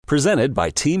Presented by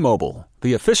T-Mobile,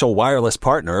 the official wireless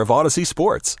partner of Odyssey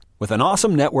Sports. With an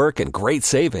awesome network and great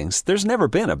savings, there's never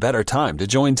been a better time to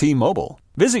join T-Mobile.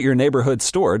 Visit your neighborhood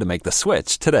store to make the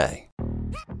switch today.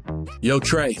 Yo,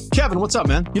 Trey. Kevin, what's up,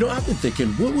 man? You know, I've been thinking,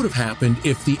 what would have happened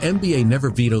if the NBA never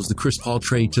vetoes the Chris Paul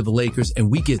trade to the Lakers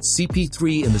and we get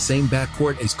CP3 in the same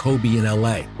backcourt as Kobe in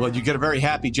LA? Well, you get a very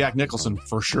happy Jack Nicholson,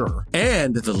 for sure.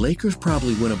 And the Lakers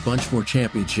probably win a bunch more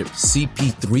championships.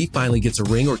 CP3 finally gets a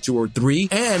ring or two or three,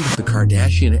 and the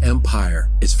Kardashian empire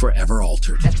is forever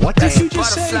altered. What did you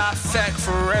just say?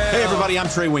 Hey, everybody, I'm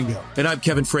Trey Wingo. And I'm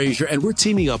Kevin Frazier, and we're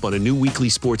teaming up on a new weekly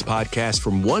sports podcast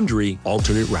from Wondery,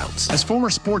 Alternate Routes. As former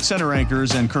Sports Center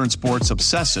anchors and current sports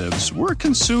obsessives, we're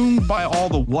consumed by all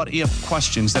the what-if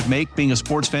questions that make being a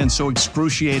sports fan so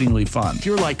excruciatingly fun. If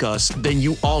you're like us, then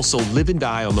you also live and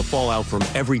die on the fallout from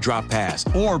every drop pass.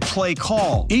 Or play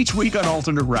call. Each week on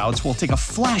Alternate Routes, we'll take a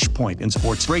flashpoint in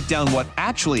sports, break down what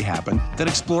actually happened, then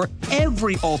explore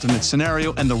every alternate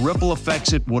scenario and the ripple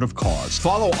effects it would have caused.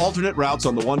 Follow Alternate Routes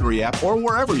on the Wondery app or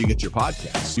wherever you get your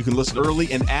podcasts. You can listen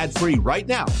early and ad-free right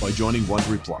now by joining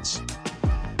Wondery Plus.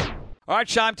 All right,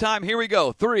 chime time. Here we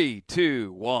go. 3,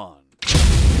 2, 1.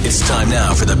 It's time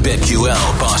now for the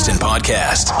BetQL Boston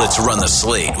Podcast. Let's run the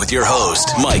slate with your host,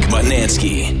 Mike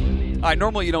Mutnansky. All right,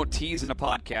 normally you don't tease in a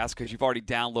podcast because you've already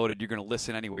downloaded. You're going to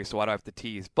listen anyway, so why do I have to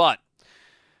tease? But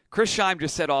Chris Scheim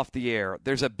just said off the air,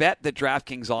 there's a bet that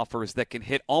DraftKings offers that can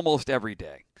hit almost every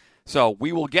day. So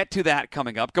we will get to that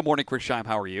coming up. Good morning, Chris Scheim.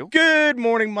 How are you? Good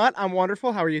morning, Mutt. I'm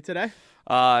wonderful. How are you today?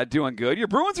 Doing good. Your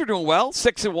Bruins are doing well.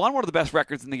 6-1, one of the best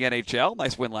records in the NHL.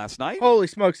 Nice win last night. Holy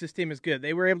smokes, this team is good.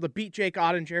 They were able to beat Jake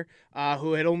Ottinger,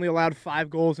 who had only allowed 5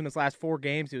 goals in his last 4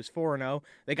 games. He was 4-0.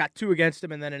 They got 2 against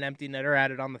him and then an empty netter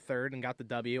added on the third and got the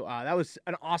W. That was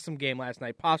an awesome game last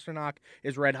night. Pasternak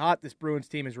is red hot. This Bruins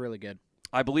team is really good.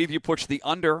 I believe you pushed the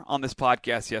under on this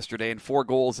podcast yesterday, and 4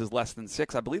 goals is less than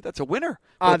 6. I believe that's a winner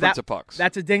for the Prince of Pucks.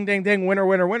 That's a ding, ding, ding, winner,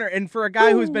 winner, winner. And for a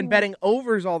guy who's been betting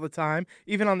overs all the time,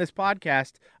 even on this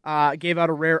podcast, gave out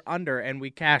a rare under, and we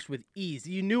cashed with ease.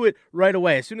 You knew it right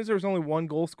away. As soon as there was only 1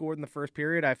 goal scored in the first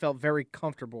period, I felt very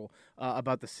comfortable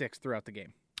about the 6 throughout the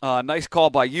game. Nice call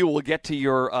by you. We'll get to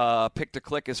your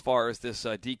pick-to-click as far as this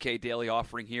DK Daily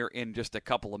offering here in just a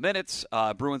couple of minutes.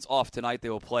 Bruins off tonight. They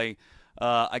will play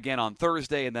again on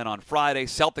Thursday and then on Friday.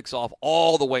 Celtics off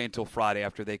all the way until Friday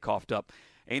after they coughed up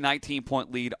a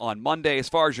 19-point lead on Monday. As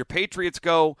far as your Patriots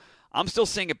go, I'm still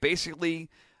seeing it basically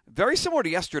very similar to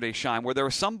yesterday, Scheim, where there are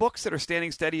some books that are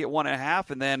standing steady at 1.5,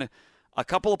 and then a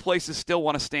couple of places still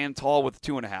want to stand tall with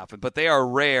 2.5. But they are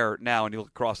rare now when you look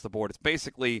across the board. It's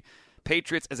basically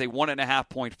Patriots as a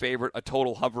 1.5-point favorite, a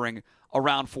total hovering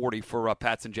around 40 for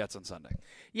Pats and Jets on Sunday.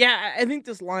 Yeah, I think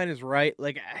this line is right.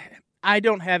 I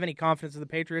don't have any confidence in the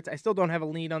Patriots. I still don't have a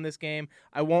lean on this game.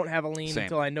 I won't have a lean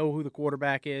until I know who the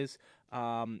quarterback is.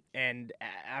 And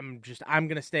I'm going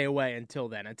to stay away until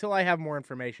then. Until I have more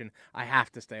information, I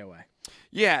have to stay away.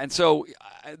 Yeah, and so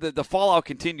the fallout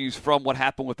continues from what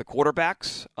happened with the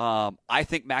quarterbacks. I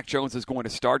think Mac Jones is going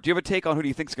to start. Do you have a take on who do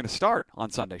you think is going to start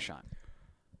on Sunday, Sean?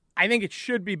 I think it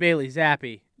should be Bailey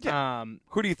Zappi. Yeah.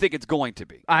 Who do you think it's going to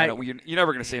be? You're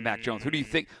never going to say Mac Jones. Who do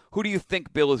you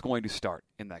think Bill is going to start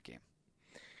in that game?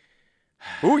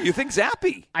 Ooh, you think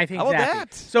Zappi? I think How about Zappi.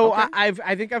 that? So okay.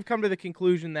 I think I've come to the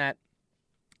conclusion that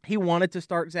he wanted to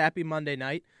start Zappi Monday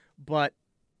night, but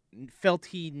felt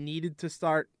he needed to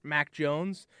start Mac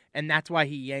Jones, and that's why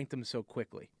he yanked him so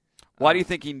quickly. Why do you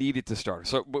think he needed to start?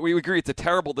 So we agree it's a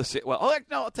terrible decision. Well,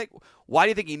 no, why do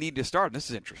you think he needed to start? This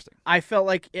is interesting. I felt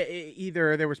like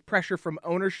either there was pressure from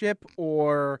ownership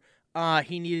or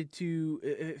he needed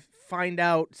to find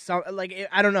out some.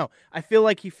 I don't know. I feel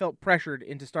like he felt pressured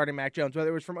into starting Mac Jones, whether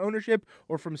it was from ownership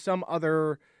or from some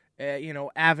other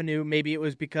avenue. Maybe it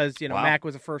was because Mac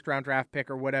was a first-round draft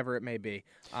pick or whatever it may be.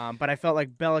 But I felt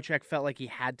like Belichick felt like he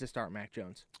had to start Mac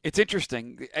Jones. It's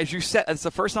interesting, as you said. It's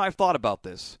the first time I've thought about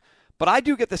this. But I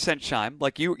do get the sense, Scheim,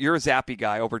 like you're a Zappi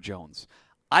guy over Jones.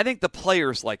 I think the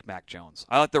players like Mac Jones.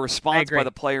 I like the response by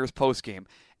the players post-game.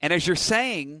 And as you're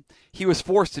saying, he was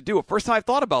forced to do it. First time I've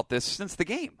thought about this since the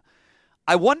game.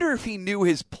 I wonder if he knew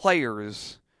his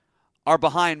players are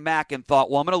behind Mac and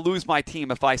thought, well, I'm going to lose my team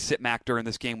if I sit Mac during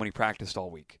this game when he practiced all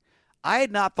week. I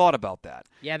had not thought about that.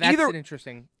 Yeah, that's an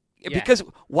interesting. Because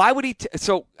why would he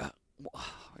you're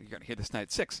going to hear this tonight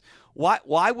at 6.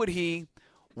 Why would he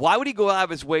go out of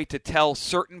his way to tell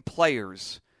certain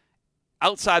players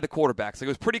outside the quarterbacks? Like, it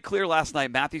was pretty clear last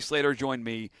night. Matthew Slater joined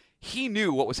me. He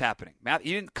knew what was happening.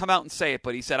 He didn't come out and say it,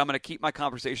 but he said, I'm going to keep my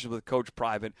conversations with the coach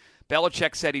private.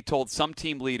 Belichick said he told some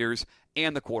team leaders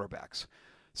and the quarterbacks.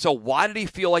 So why did he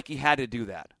feel like he had to do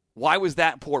that? Why was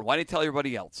that important? Why didn't he tell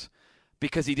everybody else?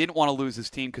 because he didn't want to lose his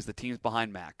team because the team's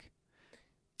behind Mac.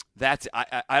 That's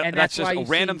that's just a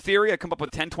random theory. I come up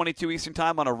with 10:22 Eastern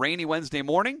Time on a rainy Wednesday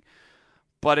morning,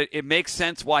 but it makes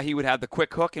sense why he would have the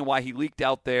quick hook and why he leaked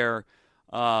out there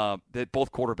that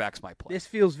both quarterbacks might play. This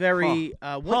feels very.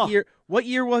 What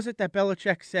year was it that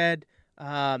Belichick said?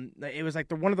 It was like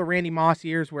one of the Randy Moss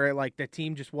years where like the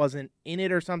team just wasn't in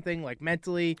it or something, like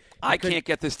mentally. I can't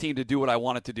get this team to do what I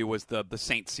wanted to do was the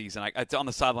Saints season. It's on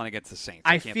the sideline against the Saints.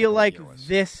 I feel like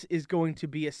this is going to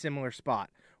be a similar spot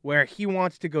where he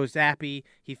wants to go Zappe.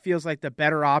 He feels like the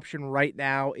better option right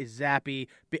now is Zappe.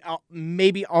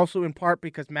 Maybe also in part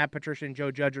because Matt Patricia and Joe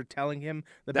Judge are telling him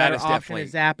the better option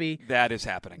is Zappe. That is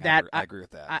happening. I agree with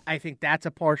that. I think that's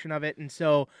a portion of it. And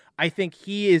so I think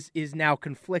he is now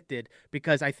conflicted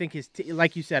because I think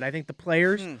like you said, I think the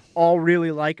players all really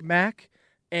like Mac,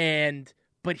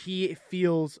 but he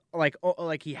feels like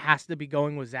he has to be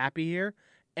going with Zappe here.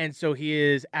 And so he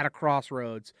is at a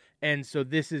crossroads. And so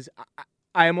this is...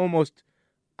 I am almost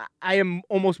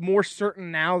more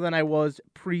certain now than I was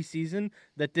preseason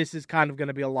that this is kind of going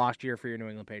to be a lost year for your New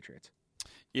England Patriots.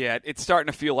 Yeah, it's starting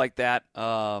to feel like that.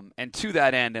 And to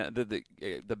that end,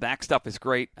 the back stuff is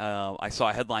great. I saw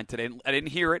a headline today. I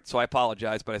didn't hear it, so I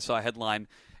apologize, but I saw a headline.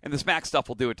 And this Mac stuff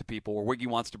will do it to people where Wiggy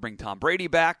wants to bring Tom Brady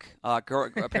back,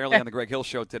 apparently on the Greg Hill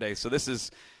show today. So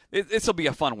this will be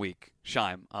a fun week,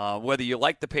 Shime. Whether you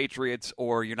like the Patriots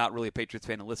or you're not really a Patriots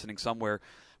fan and listening somewhere,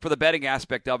 for the betting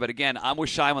aspect of it, again, I'm with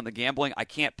Shime on the gambling. I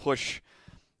can't push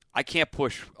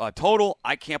total.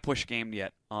 I can't push game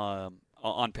yet on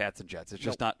Pats and Jets. It's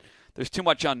just not. There's too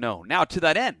much unknown. Now to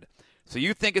that end, so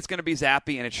you think it's going to be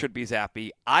Zappe, and it should be Zappe.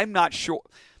 I'm not sure.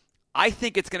 I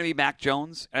think it's going to be Mac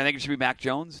Jones, and I think it should be Mac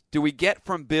Jones. Do we get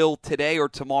from Bill today or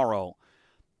tomorrow?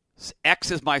 X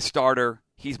is my starter.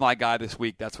 He's my guy this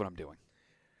week. That's what I'm doing.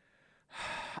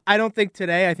 I don't think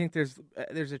today. I think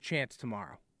there's a chance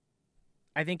tomorrow.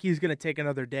 I think he's going to take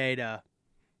another day to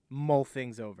mull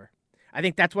things over. I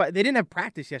think that's why they didn't have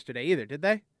practice yesterday either, did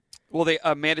they? Well,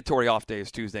 mandatory off day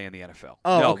is Tuesday in the NFL.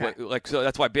 Oh, no, okay. So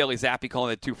that's why Bailey Zappi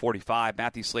calling it 2:45.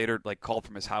 Matthew Slater called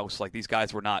from his house. These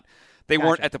guys were not. They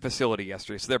weren't at the facility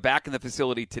yesterday, so they're back in the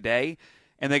facility today,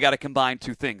 and they got to combine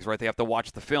two things, right? They have to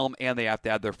watch the film and they have to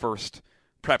have their first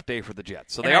prep day for the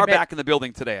Jets. So they are back in the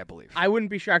building today, I believe. I wouldn't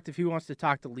be shocked if he wants to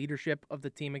talk to leadership of the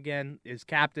team again, his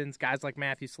captains, guys like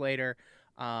Matthew Slater.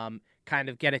 Kind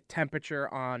of get a temperature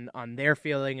on their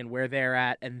feeling and where they're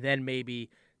at, and then maybe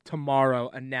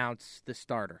tomorrow announce the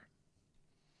starter.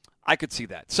 I could see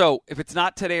that. So if it's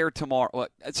not today or tomorrow,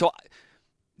 so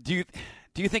do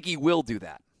you think he will do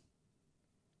that?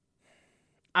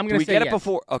 I'm going to say get yes. it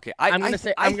before. Okay, I'm going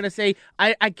to say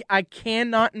I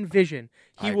cannot envision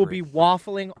he will be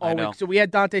waffling all week. So we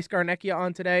had Dante Scarnecchia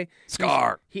on today.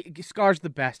 Scar's the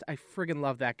best. I friggin'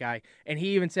 love that guy. And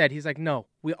he even said, he's like, no,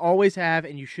 we always have,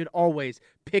 and you should always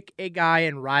pick a guy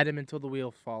and ride him until the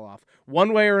wheels fall off.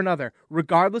 One way or another,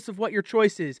 regardless of what your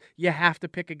choice is, you have to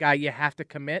pick a guy. You have to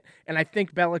commit. And I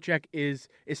think Belichick is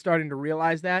starting to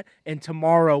realize that. And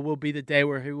tomorrow will be the day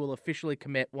where he will officially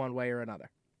commit one way or another.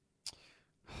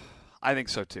 I think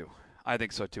so, too.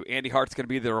 Andy Hart's going to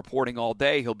be there reporting all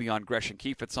day. He'll be on Gresh and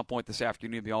Keefe at some point this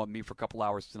afternoon. He'll be on with me for a couple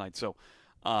hours tonight. So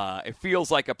it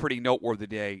feels like a pretty noteworthy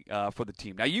day for the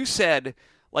team. Now, you said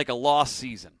a lost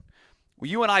season. Well,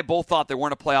 you and I both thought there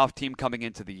weren't a playoff team coming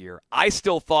into the year. I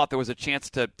still thought there was a chance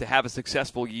to have a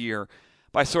successful year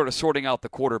by sort of sorting out the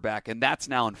quarterback, and that's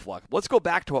now in flux. Let's go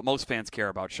back to what most fans care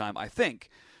about, Shime, I think,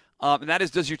 and that is,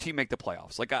 does your team make the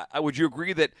playoffs? Would you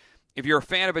agree that if you're a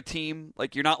fan of a team,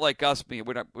 you're not like us,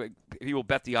 people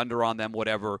bet the under on them,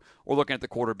 whatever, or looking at the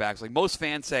quarterbacks. Most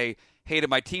fans say, hey, did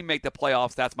my team make the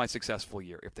playoffs? That's my successful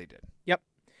year, if they did. Yep.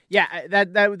 Yeah,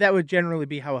 that would generally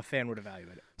be how a fan would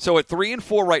evaluate it. So at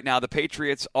 3-4 right now, the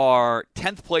Patriots are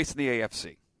 10th place in the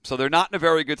AFC. So they're not in a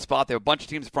very good spot. They have a bunch of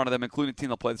teams in front of them, including the team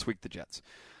they'll play this week, the Jets.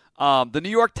 The New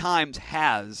York Times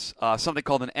has something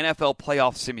called an NFL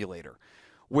playoff simulator,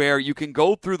 where you can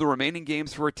go through the remaining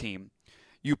games for a team.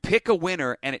 You pick a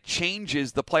winner, and it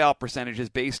changes the playoff percentages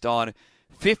based on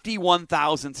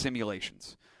 51,000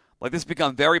 simulations. This has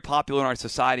become very popular in our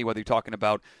society, whether you're talking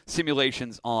about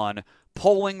simulations on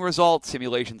polling results,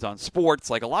 simulations on sports.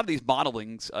 A lot of these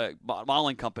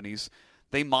modeling companies,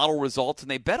 they model results, and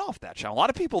they bet off that. A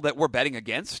lot of people that we're betting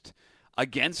against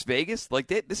Vegas,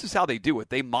 this is how they do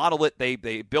it. They model it.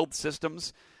 They build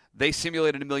systems. They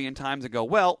simulate it a million times and go,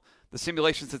 well, the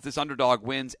simulation says this underdog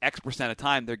wins X% of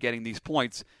time, they're getting these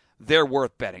points. They're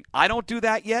worth betting. I don't do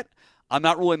that yet. I'm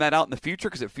not ruling that out in the future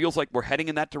because it feels like we're heading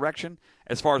in that direction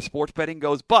as far as sports betting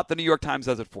goes, but the New York Times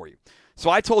does it for you. So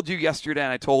I told you yesterday,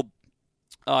 and I told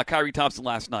Kyrie Thompson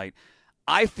last night,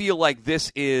 I feel like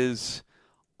this is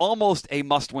almost a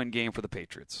must-win game for the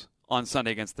Patriots on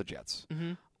Sunday against the Jets.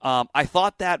 Mm-hmm. I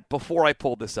thought that before I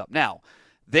pulled this up. Now,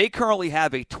 they currently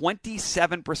have a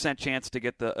 27% chance to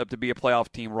get to be a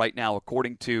playoff team right now,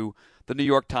 according to the New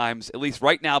York Times, at least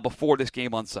right now before this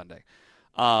game on Sunday.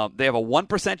 They have a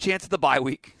 1% chance of the bye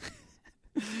week.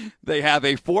 They have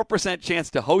a 4%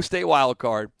 chance to host a wild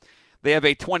card. They have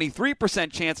a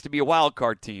 23% chance to be a wild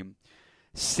card team.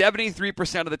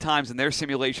 73% of the times in their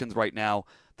simulations right now,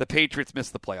 the Patriots miss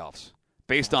the playoffs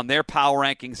based on their power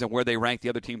rankings and where they rank the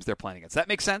other teams they're playing against. That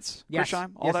makes sense, yes.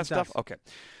 Krisheim? All yes, that stuff? Does. Okay.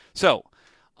 So,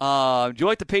 do you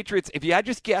like the Patriots? If you had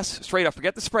just guess straight up,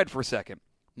 forget the spread for a second.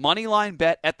 Money line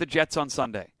bet at the Jets on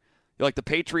Sunday. You like the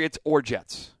Patriots or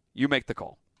Jets? You make the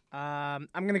call. I'm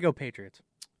going to go Patriots.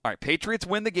 All right, Patriots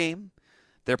win the game.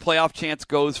 Their playoff chance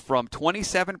goes from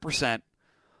 27%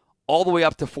 all the way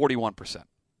up to 41%.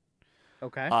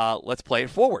 Okay. Let's play it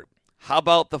forward. How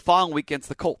about the following week against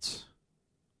the Colts?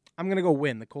 I'm going to go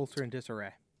win. The Colts are in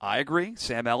disarray. I agree.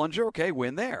 Sam Ehlinger, okay,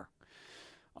 win there.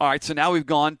 All right, so now we've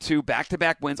gone to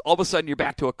back-to-back wins. All of a sudden, you're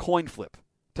back to a coin flip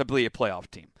to be a playoff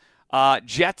team.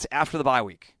 Jets after the bye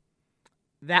week.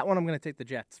 That one I'm going to take the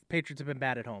Jets. Patriots have been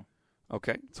bad at home.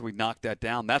 Okay, so we knocked that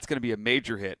down. That's going to be a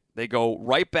major hit. They go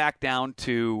right back down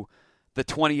to the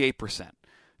 28%.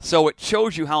 So it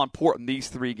shows you how important these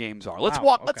three games are. Let's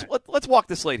walk. Okay. Let's walk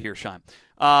the slate here, Sean.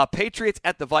 Patriots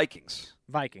at the Vikings.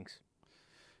 Vikings.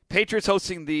 Patriots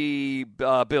hosting the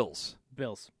Bills.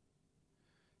 Bills.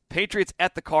 Patriots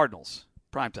at the Cardinals.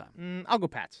 Primetime. I'll go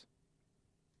Pats.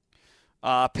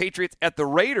 Patriots at the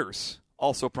Raiders.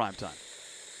 Also primetime.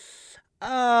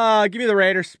 Give me the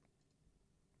Raiders.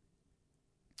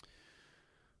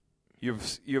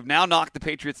 You've now knocked the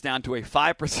Patriots down to a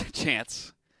 5%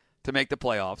 chance to make the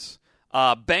playoffs.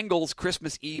 Bengals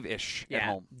Christmas Eve-ish at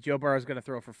home. Joe Burrow's going to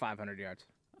throw for 500 yards.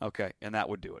 Okay, and that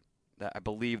would do it. I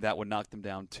believe that would knock them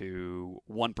down to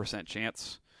 1%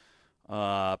 chance.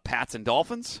 Pats and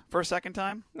Dolphins for a second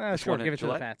time. Sure, give it to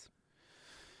the Pats.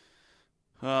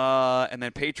 And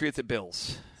then Patriots at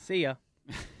Bills. See ya.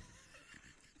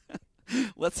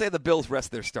 Let's say the Bills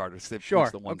rest their starters. Sure.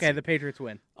 The okay, the Patriots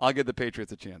win. I'll give the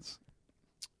Patriots a chance.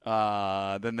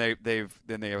 Then they have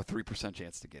a 3%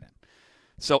 chance to get in.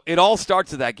 So it all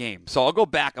starts at that game. So I'll go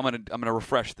back. I'm gonna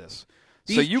refresh this.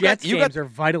 These so you Jets games are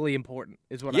vitally important,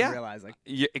 is what I'm realizing.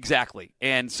 Yeah, exactly.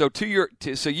 And so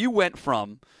so you went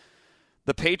from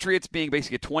the Patriots being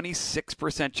basically a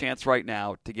 26% chance right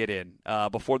now to get in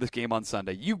before this game on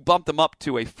Sunday. You bumped them up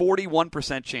to a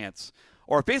 41% chance,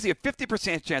 or basically a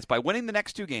 50% chance by winning the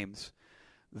next two games.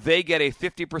 They get a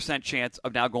 50% chance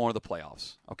of now going to the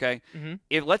playoffs. Okay,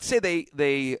 If let's say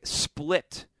they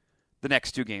split the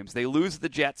next two games, they lose the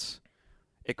Jets,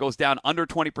 it goes down under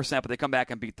 20%, but they come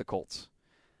back and beat the Colts.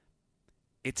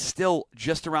 It's still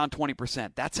just around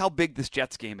 20%. That's how big this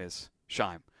Jets game is,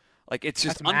 Scheim. Like, it's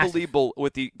just unbelievable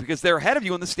because they're ahead of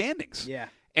you in the standings. Yeah.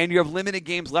 And you have limited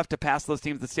games left to pass those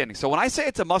teams in the standings. So when I say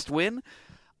it's a must-win,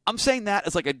 I'm saying that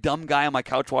as like a dumb guy on my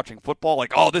couch watching football,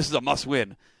 like, oh, this is a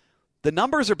must-win. The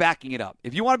numbers are backing it up.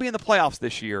 If you want to be in the playoffs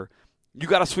this year, you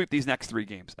got to sweep these next three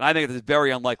games. And I think it's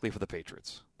very unlikely for the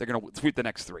Patriots. They're going to sweep the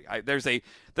next three. There's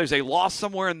a loss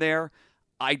somewhere in there.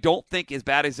 I don't think as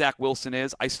bad as Zach Wilson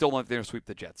is, I still don't think they're going to sweep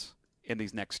the Jets in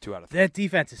these next two out of three. That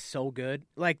defense is so good.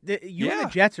 Like, and the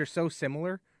Jets are so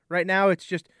similar right now. It's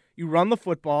just you run the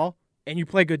football and you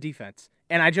play good defense.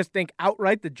 And I just think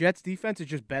outright the Jets' defense is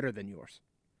just better than yours.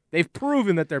 They've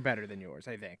proven that they're better than yours,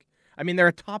 I think. I mean, they're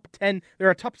a top 10, they're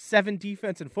a top 7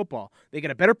 defense in football. They get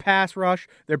a better pass rush.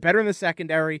 They're better in the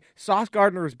secondary. Sauce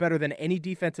Gardner is better than any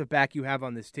defensive back you have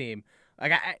on this team.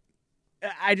 Like,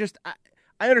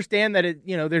 I understand that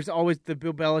there's always the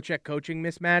Bill Belichick coaching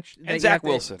mismatch. And Zach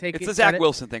Wilson. It's the Zach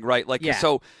Wilson thing, right? Like,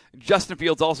 so Justin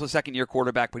Fields also a second-year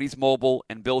quarterback, but he's mobile,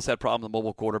 and Bill's had problems with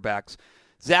mobile quarterbacks.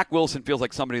 Zach Wilson feels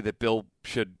like somebody that Bill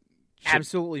should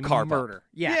absolutely murder. Up.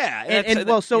 Yeah. In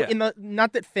the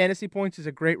not that fantasy points is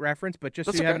a great reference, but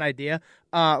just so you have an idea,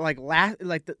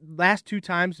 the last two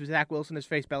times Zach Wilson has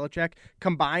faced Belichick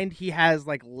combined, he has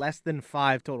like less than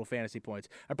 5 total fantasy points.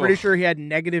 I'm pretty sure he had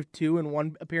 -2 in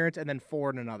one appearance and then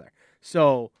 4 in another.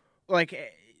 So like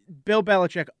Bill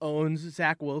Belichick owns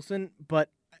Zach Wilson, but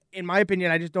in my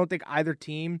opinion, I just don't think either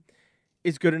team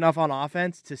is good enough on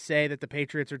offense to say that the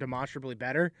Patriots are demonstrably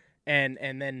better. And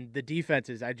then the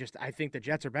defenses, I think the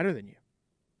Jets are better than you.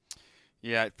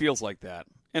 Yeah, it feels like that.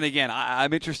 And again,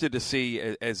 I'm interested to see,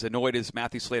 as annoyed as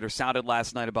Matthew Slater sounded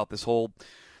last night about this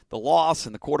the loss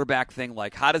and the quarterback thing,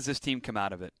 like how does this team come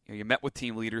out of it? You met with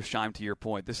team leaders, Scheim, to your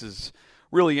point. This is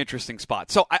really interesting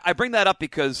spot. So I bring that up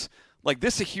because like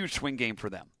this is a huge swing game for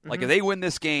them. Like if they win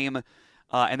this game,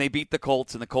 and they beat the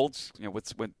Colts. And the Colts,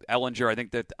 with Ellinger, I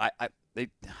think that I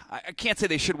can't say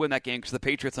they should win that game because the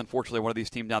Patriots, unfortunately, are one of these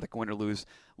teams now that can win or lose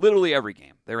literally every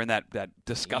game. They're in that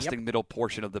disgusting middle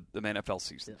portion of the NFL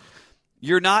season.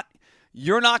 You're not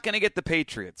going to get the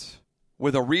Patriots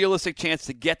with a realistic chance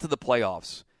to get to the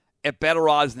playoffs at better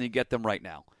odds than you get them right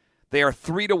now. They are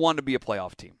 3-1 to be a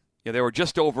playoff team. They were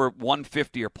just over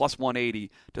 150 or plus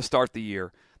 180 to start the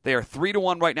year. They are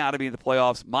 3-1 right now to be in the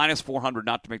playoffs, minus 400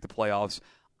 not to make the playoffs.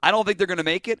 I don't think they're going to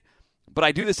make it, but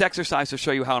I do this exercise to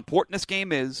show you how important this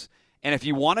game is. And if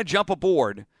you want to jump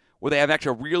aboard where they have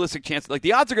actually a realistic chance, like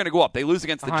the odds are going to go up. They lose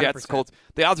against the 100%. Jets, Colts.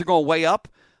 The odds are going way up,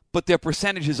 but their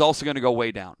percentage is also going to go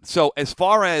way down. So as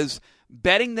far as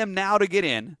betting them now to get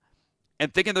in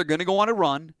and thinking they're going to go on a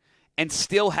run and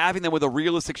still having them with a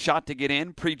realistic shot to get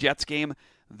in pre-Jets game,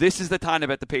 this is the time to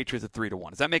bet the Patriots at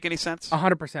 3-1. Does that make any sense?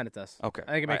 100% it does. Okay.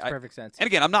 I think it makes perfect sense. And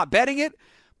again, I'm not betting it,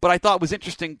 but I thought it was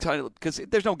interesting because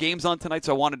there's no games on tonight,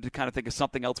 so I wanted to kind of think of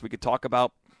something else we could talk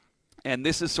about. And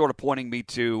this is sort of pointing me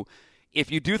to, if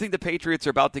you do think the Patriots are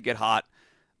about to get hot,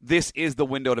 this is the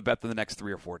window to bet for the next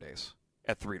 3 or 4 days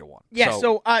at 3-1. Yeah.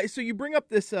 So you bring up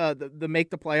this the make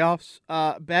the playoffs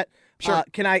bet. Sure.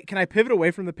 Can I pivot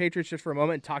away from the Patriots just for a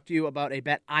moment and talk to you about a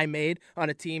bet I made on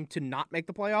a team to not make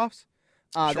the playoffs?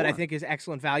 Sure. That I think is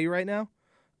excellent value right now.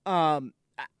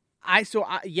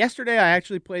 Yesterday I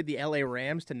actually played the LA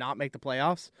Rams to not make the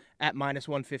playoffs at minus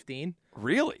 115.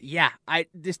 Really? Yeah.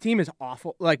 This team is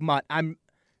awful. Like Mutt, I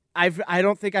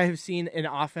don't think I have seen an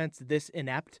offense this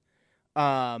inept,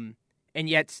 and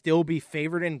yet still be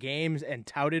favored in games and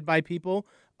touted by people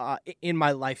in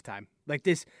my lifetime. Like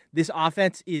this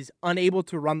offense is unable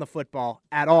to run the football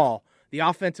at all. The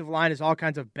offensive line is all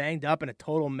kinds of banged up and a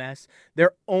total mess.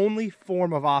 Their only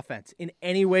form of offense in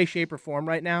any way, shape, or form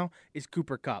right now is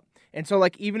Cooper Kupp. And so,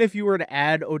 like, even if you were to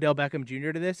add Odell Beckham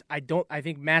Jr. to this, I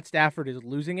think Matt Stafford is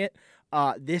losing it.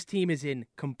 This team is in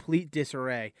complete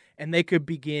disarray, and they could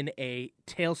begin a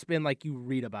tailspin like you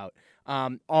read about.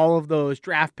 All of those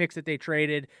draft picks that they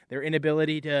traded, their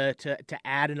inability to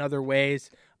add in other ways,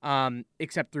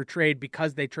 except through trade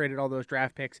because they traded all those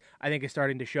draft picks, I think is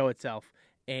starting to show itself.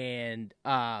 And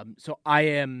so I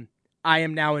am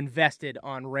now invested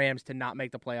on Rams to not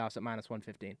make the playoffs at minus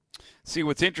 115. See,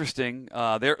 what's interesting,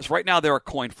 right now they're a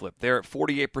coin flip. They're at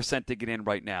 48% to get in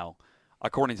right now,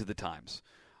 according to the Times.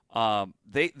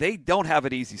 They don't have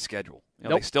an easy schedule.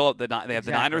 Nope. They still have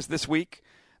the Niners this week.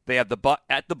 They have the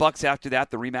Bucs after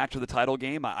that, the rematch of the title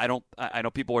game. I know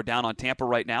people are down on Tampa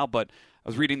right now, but I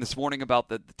was reading this morning about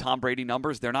the Tom Brady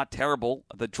numbers. They're not terrible.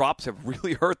 The drops have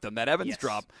really hurt them. That Evans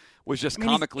drop was just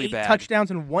comically he's 8 bad.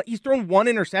 Touchdowns and he's thrown 1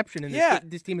 interception, and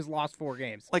this team has lost 4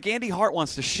 games. Like Andy Hart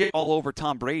wants to shit all over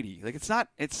Tom Brady. Like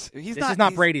this is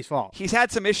not Brady's fault. He's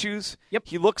had some issues. Yep.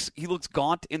 He looks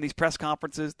gaunt in these press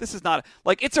conferences. This is not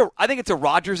like I think it's a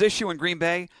Rodgers issue in Green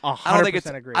Bay.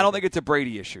 100% agree. I don't think it's a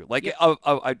Brady issue. Like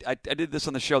I did this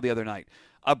on the show the other night.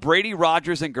 Brady,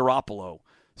 Rodgers, and Garoppolo.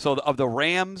 So of the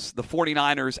Rams, the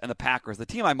 49ers, and the Packers, the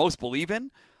team I most believe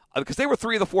in, because they were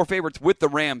 3 of the 4 favorites with the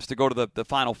Rams to go to the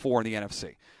Final Four in the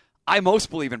NFC. I most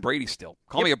believe in Brady still.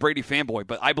 Call me a Brady fanboy,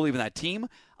 but I believe in that team.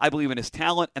 I believe in his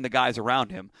talent and the guys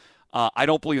around him. I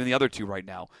don't believe in the other two right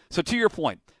now. So to your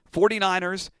point,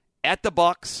 49ers at the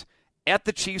Bucs, at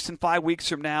the Chiefs in 5 weeks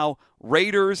from now,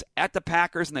 Raiders at the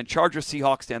Packers, and then Chargers,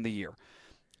 Seahawks to end the year.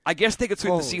 I guess they could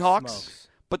sweep the Seahawks. Smokes.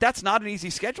 But that's not an easy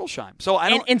schedule, Shime. So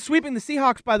and sweeping the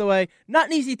Seahawks, by the way, not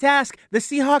an easy task. The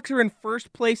Seahawks are in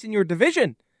first place in your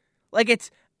division. Like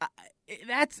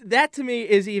that to me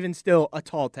is even still a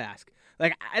tall task.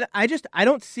 Like I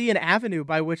don't see an avenue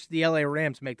by which the LA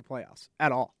Rams make the playoffs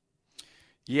at all.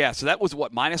 Yeah, so that was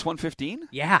what, minus 115?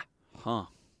 Yeah. Huh.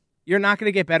 You're not going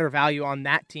to get better value on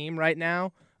that team right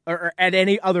now or at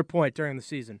any other point during the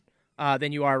season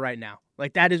than you are right now.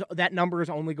 Like that number is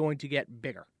only going to get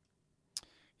bigger.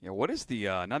 Yeah, what is the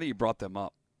now that you brought them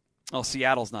up? Oh,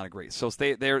 Seattle's not a great. So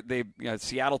they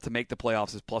Seattle to make the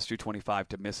playoffs is plus 225,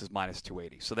 to miss is minus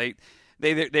 280. So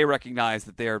they recognize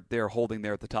that they're holding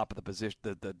there at the top of the position.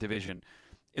 The division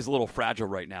is a little fragile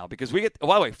right now because we get,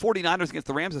 by the way, 49ers against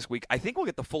the Rams this week. I think we'll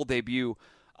get the full debut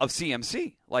of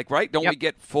CMC. Like, right? Don't we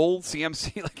get full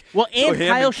CMC? Like, well, and so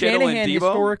Kyle Shanahan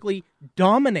historically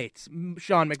dominates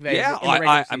Sean McVay. Yeah, in the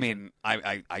regular season. I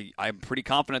mean, I'm pretty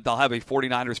confident they'll have a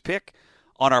 49ers pick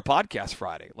on our podcast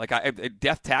Friday. Like,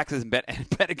 death taxes and bet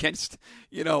against,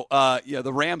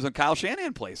 the Rams when Kyle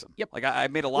Shanahan plays them. Yep. Like, I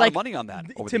made a lot of money on that.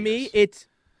 To me,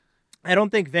 I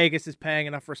don't think Vegas is paying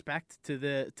enough respect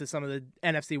to some of the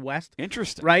NFC West.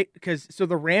 Interesting. Right? Because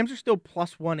the Rams are still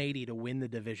plus 180 to win the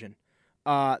division.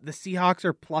 The Seahawks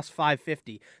are plus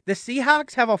 550. The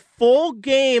Seahawks have a full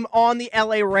game on the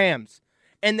LA Rams.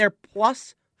 and they're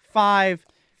plus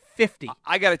 550.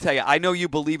 I got to tell you, I know you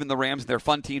believe in the Rams. They're a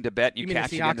fun team to bet. You mean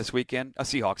cash the again Seahawks? this weekend.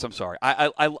 Seahawks, I'm sorry.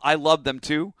 I love them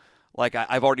too. Like,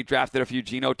 I've already drafted a few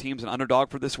Geno teams, an underdog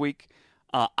for this week.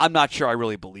 I'm not sure I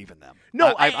really believe in them.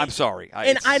 No, I'm sorry.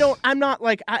 I'm not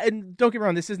like, and don't get me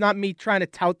wrong, this is not me trying to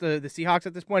tout the Seahawks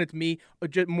at this point. It's me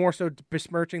just more so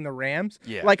besmirching the Rams.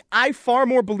 Yeah. Like, I far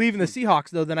more believe in the Seahawks,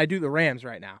 though, than I do the Rams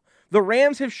right now. The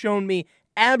Rams have shown me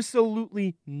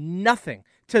absolutely nothing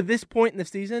to this point in the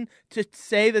season to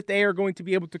say that they are going to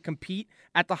be able to compete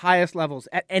at the highest levels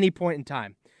at any point in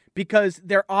time, because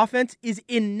their offense is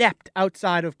inept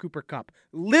outside of Cooper Kupp.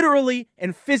 Literally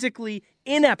and physically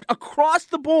inept across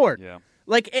the board. Yeah.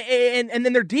 Like, and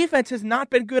then their defense has not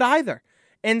been good either.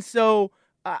 And so,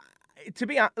 to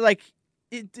be honest, like,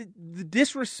 the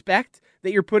disrespect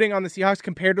that you're putting on the Seahawks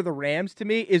compared to the Rams, to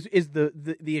me, is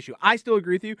the issue. I still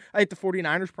agree with you. I think the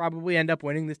 49ers probably end up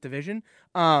winning this division.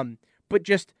 But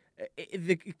just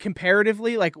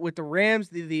comparatively, like with the Rams,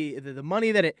 the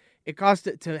money that it costs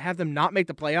to have them not make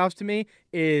the playoffs, to me,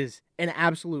 is an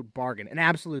absolute bargain, an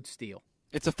absolute steal.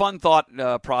 It's a fun thought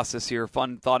process here,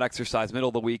 fun thought exercise. Middle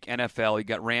of the week, NFL. You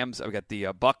got Rams. We got the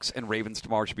Bucks and Ravens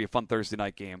tomorrow. It should be a fun Thursday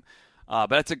night game.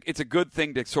 But it's a good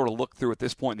thing to sort of look through at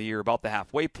this point in the year, about the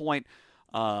halfway point.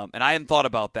 And I hadn't thought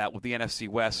about that with the NFC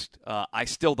West. I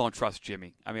still don't trust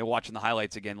Jimmy. I mean, watching the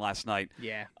highlights again last night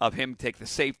of him take the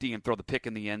safety and throw the pick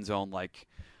in the end zone, like,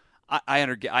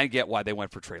 I get why they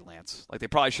went for Trey Lance. Like, they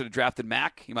probably should have drafted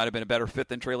Mack. He might have been a better fit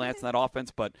than Trey Lance in that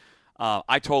offense, but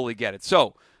I totally get it.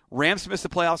 So, Rams missed the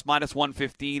playoffs, minus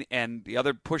 115, and the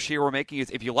other push here we're making is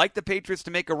if you like the Patriots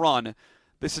to make a run,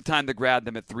 this is time to grab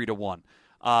them at 3-1.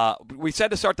 We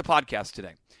said to start the podcast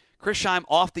today, Chris Scheim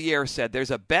off the air said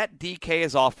there's a bet DK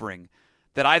is offering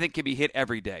that I think can be hit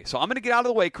every day. So I'm going to get out of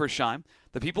the way, Chris Scheim.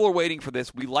 The people are waiting for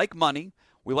this. We like money.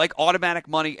 We like automatic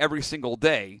money every single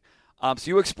day.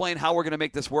 So you explain how we're going to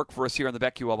make this work for us here on the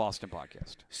BetQL Boston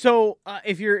podcast. So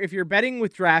if you're betting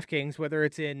with DraftKings, whether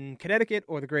it's in Connecticut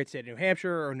or the great state of New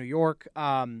Hampshire or New York,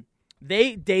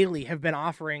 they daily have been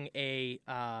offering a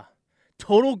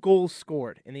total goals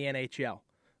scored in the NHL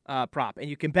prop, and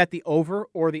you can bet the over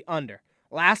or the under.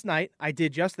 Last night I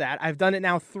did just that. I've done it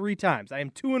now 3 times. I am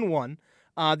 2-1.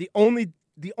 The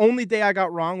only day I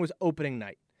got wrong was opening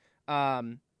night.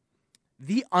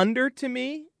 The under, to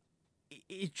me,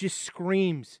 it just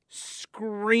screams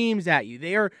at you.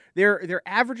 They're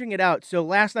averaging it out. So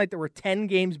last night there were 10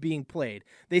 games being played.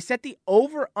 They set the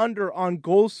over-under on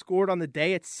goals scored on the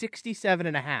day at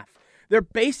 67.5. They're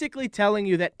basically telling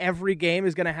you that every game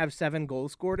is going to have 7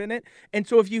 goals scored in it. And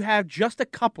so if you have just a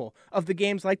couple of the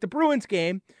games like the Bruins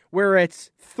game where it's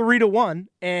 3-1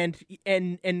 and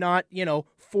not,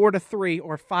 4-3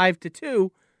 or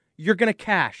 5-2, you're going to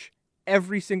cash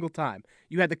every single time.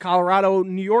 You had the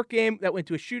Colorado-New York game that went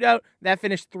to a shootout. That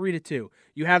finished 3-2.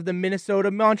 You have the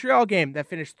Minnesota-Montreal game that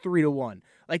finished 3-1.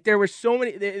 Like, there were so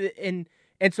many,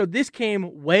 and so this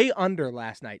came way under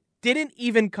last night. Didn't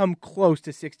even come close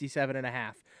to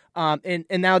 67.5.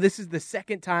 And now this is the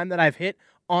second time that I've hit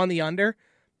on the under.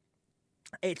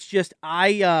 It's just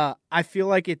I feel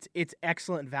like it's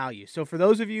excellent value. So for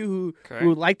those of you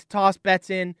who like to toss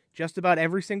bets in just about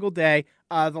every single day,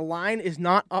 the line is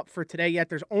not up for today yet.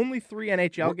 There's only 3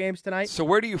 NHL games tonight. So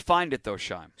where do you find it though,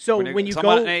 Scheim? So when you go,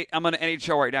 I'm on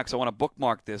NHL right now because I want to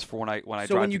bookmark this for when I.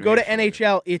 So when you go to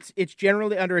NHL, it's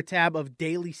generally under a tab of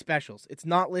daily specials. It's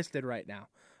not listed right now.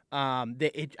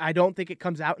 I don't think it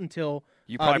comes out until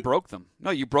you probably broke them. No,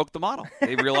 you broke the model.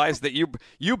 They realized that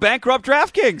you bankrupt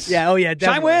DraftKings. Yeah, oh yeah,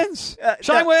 definitely. Scheim wins.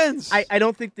 Scheim wins. I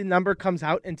don't think the number comes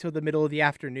out until the middle of the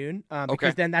afternoon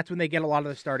because then that's when they get a lot of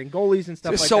the starting goalies and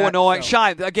stuff it's like so that. Annoying.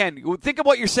 Scheim, again, think of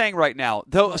what you're saying right now.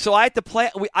 So I have to play.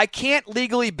 I can't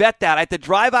legally bet that. I have to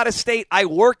drive out of state. I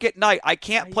work at night. I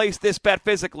can't place this bet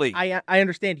physically. I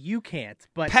understand you can't,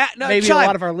 but maybe Scheim, a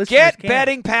lot of our listeners can.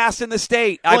 Betting pass in the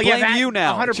state. I blame you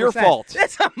now. 100%. It's your fault.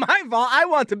 That's not my fault. I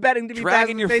want the betting to be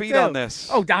dragging your feet on this.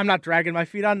 Oh, I'm not dragging my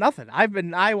feet on nothing. I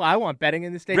want betting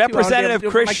in the state Representative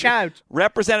too.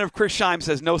 Representative Chris Scheim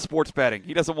says no sports betting.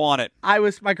 He doesn't want it.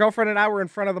 My girlfriend and I were in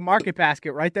front of the Market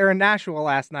Basket right there in Nashua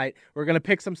last night. We're gonna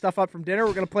pick some stuff up from dinner.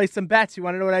 We're gonna play some bets. You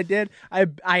want to know what I did?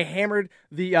 I hammered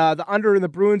the under in the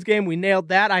Bruins game. We nailed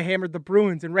that. I hammered the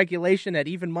Bruins in regulation at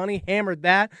even money. Hammered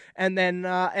that, and then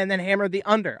hammered the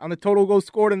under on the total goals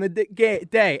scored in the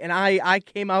day. And I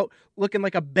came out looking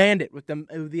like a bandit with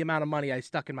the amount of money I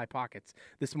stuck in my pockets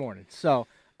this morning. So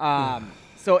I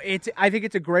think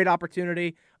it's a great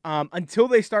opportunity. Until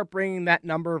they start bringing that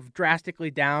number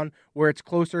drastically down, where it's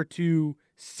closer to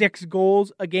 6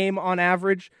 goals a game on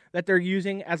average that they're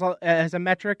using as a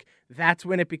metric, that's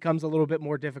when it becomes a little bit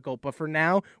more difficult. But for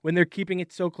now, when they're keeping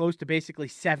it so close to basically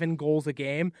 7 goals a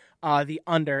game, the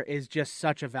under is just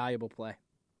such a valuable play.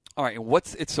 All right,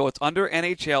 so it's under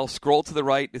NHL. Scroll to the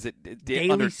right. Is it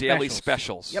under daily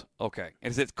specials? Yep. Okay.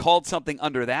 And is it called something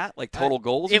under that, like total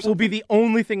goals? It will be the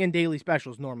only thing in daily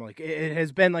specials normally. It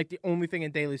has been like the only thing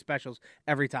in daily specials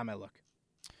every time I look.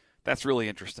 That's really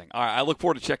interesting. All right, I look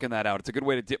forward to checking that out. It's a good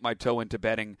way to dip my toe into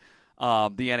betting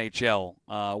the NHL.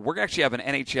 We're going to actually have an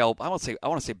NHL. I want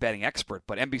to say betting expert,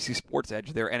 but NBC Sports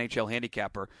Edge, their NHL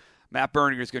handicapper, Matt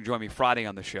Berniger, is going to join me Friday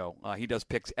on the show. He does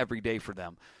picks every day for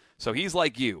them. So he's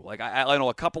like you. Like I know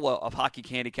a couple of hockey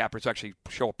handicappers who actually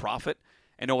show a profit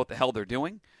and know what the hell they're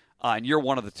doing, and you're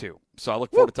one of the two. So I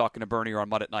look forward to talking to Bernier on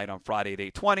Mud at Night on Friday at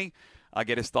 8:20.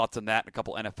 Get his thoughts on that and a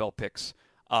couple NFL picks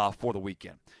for the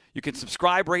weekend. You can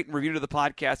subscribe, rate, and review to the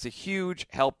podcast. It's a huge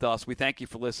help to us. We thank you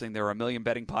for listening. There are a million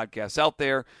betting podcasts out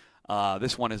there.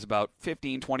 This one is about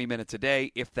 15, 20 minutes a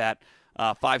day, if that,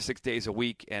 5-6 days a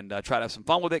week, and try to have some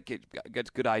fun with it,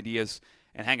 get good ideas,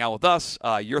 and hang out with us.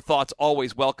 Your thoughts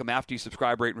always welcome after you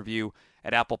subscribe, rate, and review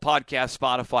at Apple Podcasts,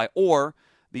 Spotify, or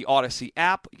the Odyssey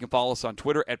app. You can follow us on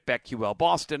Twitter at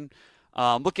BetQLBoston.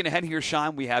 Looking ahead here,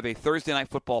 Sean, we have a Thursday Night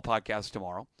Football podcast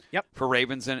tomorrow. Yep. For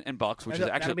Ravens and Bucks, which is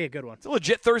actually that'll be a good one. It's a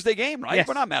legit Thursday game, right? Yes.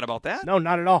 We're not mad about that. No,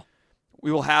 not at all.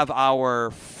 We will have our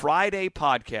Friday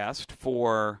podcast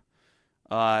for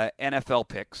NFL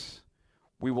picks.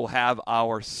 We will have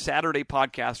our Saturday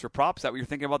podcast for props. Is that what you're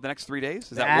thinking about the next 3 days?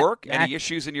 Does that work? Any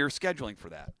issues in your scheduling for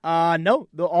that? No.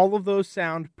 All of those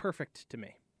sound perfect to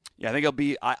me. Yeah, I think it'll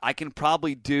be. I can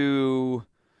probably do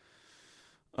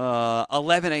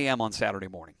 11 a.m. on Saturday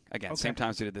morning. Again, Same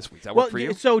times we did this week. Does that work for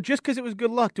you? So just because it was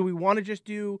good luck, do we want to just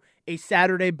do a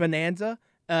Saturday bonanza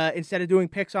instead of doing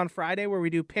picks on Friday, where we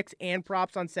do picks and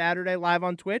props on Saturday live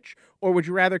on Twitch? Or would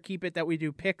you rather keep it that we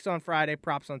do picks on Friday,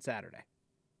 props on Saturday?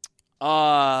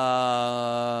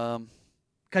 Because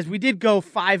we did go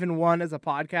 5-1 as a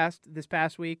podcast this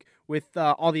past week with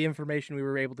all the information we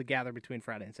were able to gather between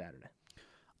Friday and Saturday.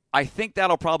 I think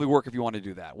that'll probably work if you want to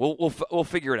do that. We'll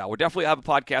figure it out. We'll definitely have a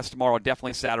podcast tomorrow.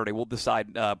 Definitely Saturday. We'll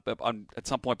decide at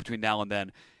some point between now and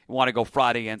then. You want to go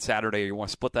Friday and Saturday, or you want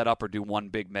to split that up, or do one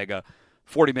big mega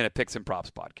 40-minute picks and props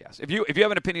podcast. If you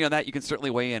have an opinion on that, you can certainly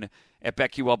weigh in at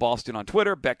BetQL Boston on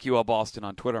Twitter. BetQL Boston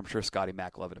on Twitter. I'm sure Scotty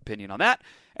Mack will have an opinion on that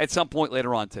at some point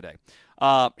later on today.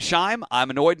 Shime, I'm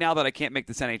annoyed now that I can't make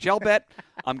this NHL bet.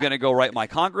 I'm going to go write my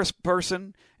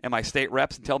congressperson and my state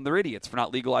reps and tell them they're idiots for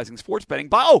not legalizing sports betting.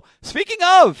 But, speaking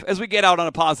of, as we get out on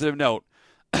a positive note,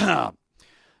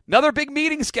 another big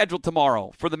meeting scheduled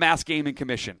tomorrow for the Mass Gaming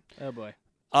Commission. Oh, boy.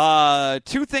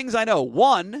 2 things I know.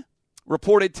 One,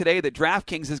 reported today that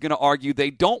DraftKings is going to argue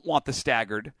they don't want the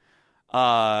staggered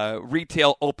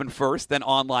retail open first, then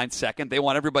online second. They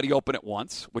want everybody open at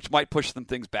once, which might push some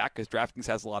things back because DraftKings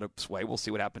has a lot of sway. We'll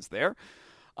see what happens there.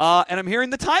 And I'm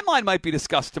hearing the timeline might be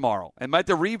discussed tomorrow and might have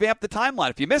to revamp the timeline.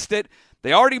 If you missed it,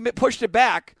 they already pushed it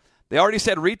back. They already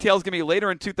said retail is going to be later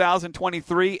in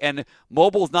 2023 and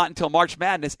mobile is not until March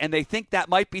Madness, and they think that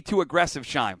might be too aggressive,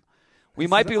 Shime. We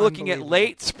might be looking at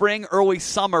late spring, early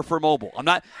summer for mobile. I'm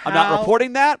not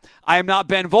reporting that. I am not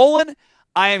Ben Volen.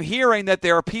 I am hearing that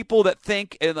there are people that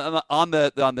think on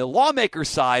the lawmaker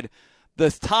side, the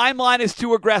timeline is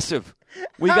too aggressive.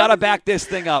 We got to back this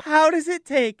thing up. How does it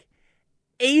take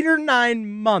 8 or 9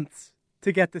 months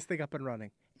to get this thing up and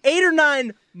running? 8 or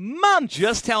 9 months.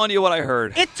 Just telling you what I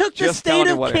heard. It took the state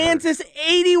of Kansas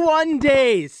 81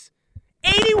 days.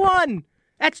 81.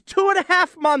 That's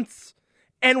 2.5 months.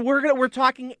 And we're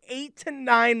talking 8 to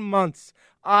 9 months.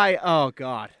 Oh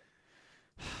God.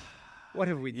 What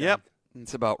have we done? Yep.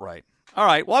 That's about right. All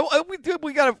right. Well,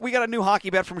 we got a new hockey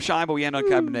bet from Shine, but we end on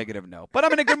kind of a negative note. But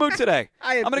I'm in a good mood today.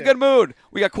 I'm in a good mood.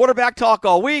 We got quarterback talk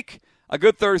all week. A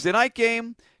good Thursday night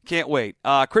game. Can't wait.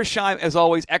 Chris Shime, as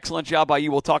always, excellent job by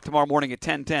you. We'll talk tomorrow morning at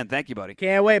 10:10. Thank you, buddy.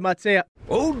 Can't wait, Mutt. See ya.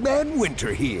 Old Man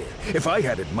Winter here. If I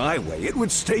had it my way, it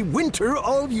would stay winter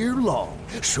all year long.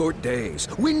 Short days,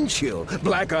 wind chill,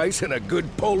 black ice, and a good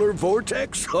polar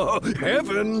vortex. Oh,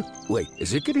 heaven. Wait,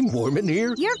 is it getting warm in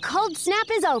here? Your cold snap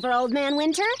is over, Old Man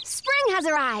Winter. Spring has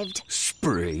arrived.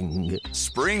 spring.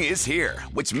 Spring is here,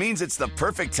 which means it's the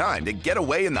perfect time to get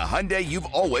away in the Hyundai you've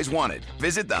always wanted.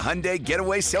 Visit the Hyundai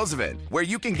Getaway Sales Event, where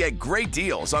you can get great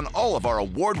deals on all of our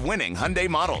award-winning Hyundai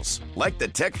models, like the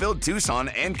tech-filled Tucson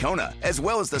and Kona, as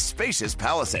well as the spacious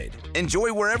Palisade.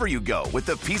 Enjoy wherever you go with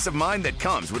the peace of mind that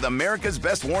comes with America's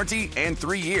best warranty and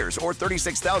 3 years or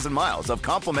 36,000 miles of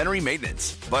complimentary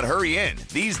maintenance. But hurry in,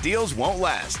 these deals won't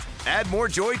last. Add more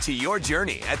joy to your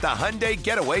journey at the Hyundai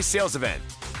Getaway Sales Event.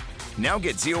 Now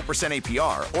get 0%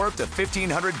 APR or up to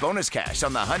 $1,500 bonus cash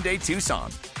on the Hyundai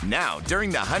Tucson. Now,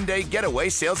 during the Hyundai Getaway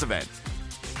Sales Event.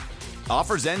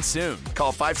 Offers end soon.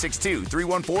 Call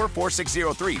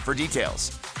 562-314-4603 for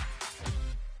details.